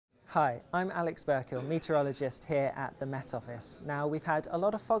Hi, I'm Alex Burkill, meteorologist here at the Met Office. Now, we've had a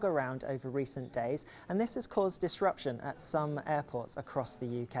lot of fog around over recent days, and this has caused disruption at some airports across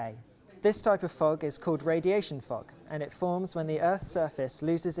the UK. This type of fog is called radiation fog, and it forms when the Earth's surface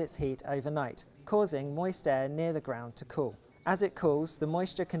loses its heat overnight, causing moist air near the ground to cool. As it cools, the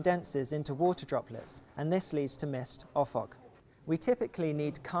moisture condenses into water droplets, and this leads to mist or fog. We typically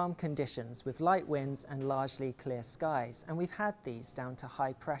need calm conditions with light winds and largely clear skies, and we've had these down to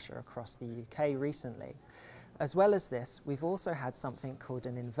high pressure across the UK recently. As well as this, we've also had something called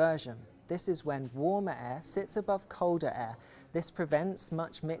an inversion. This is when warmer air sits above colder air. This prevents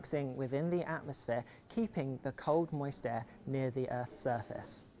much mixing within the atmosphere, keeping the cold, moist air near the Earth's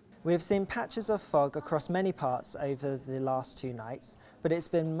surface. We have seen patches of fog across many parts over the last 2 nights, but it's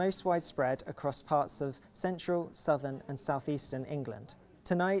been most widespread across parts of central, southern and southeastern England.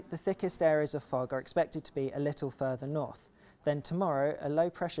 Tonight, the thickest areas of fog are expected to be a little further north. Then tomorrow, a low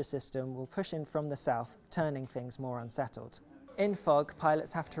pressure system will push in from the south, turning things more unsettled. In fog,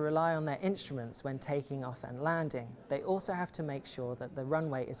 pilots have to rely on their instruments when taking off and landing. They also have to make sure that the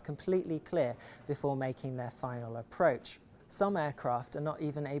runway is completely clear before making their final approach. Some aircraft are not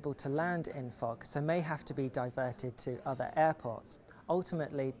even able to land in fog, so may have to be diverted to other airports.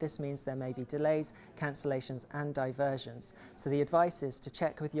 Ultimately, this means there may be delays, cancellations and diversions, so the advice is to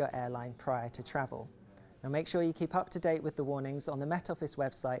check with your airline prior to travel. Now make sure you keep up to date with the warnings on the Met Office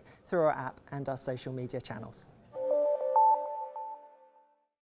website, through our app and our social media channels.